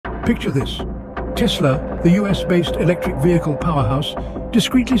Picture this. Tesla, the US-based electric vehicle powerhouse,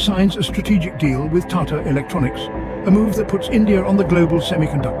 discreetly signs a strategic deal with Tata Electronics, a move that puts India on the global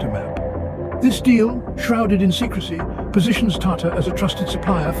semiconductor map. This deal, shrouded in secrecy, positions Tata as a trusted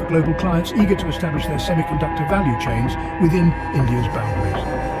supplier for global clients eager to establish their semiconductor value chains within India's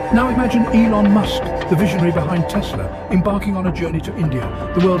boundaries. Now imagine Elon Musk, the visionary behind Tesla, embarking on a journey to India,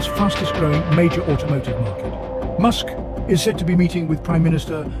 the world's fastest-growing major automotive market. Musk is said to be meeting with Prime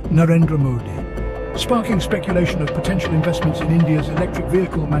Minister Narendra Modi, sparking speculation of potential investments in India's electric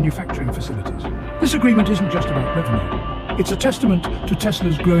vehicle manufacturing facilities. This agreement isn't just about revenue. It's a testament to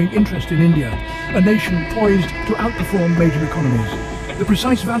Tesla's growing interest in India, a nation poised to outperform major economies. The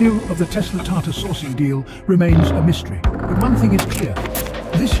precise value of the Tesla-Tata sourcing deal remains a mystery, but one thing is clear.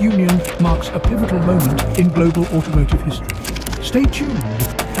 This union marks a pivotal moment in global automotive history. Stay tuned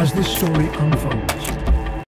as this story unfolds.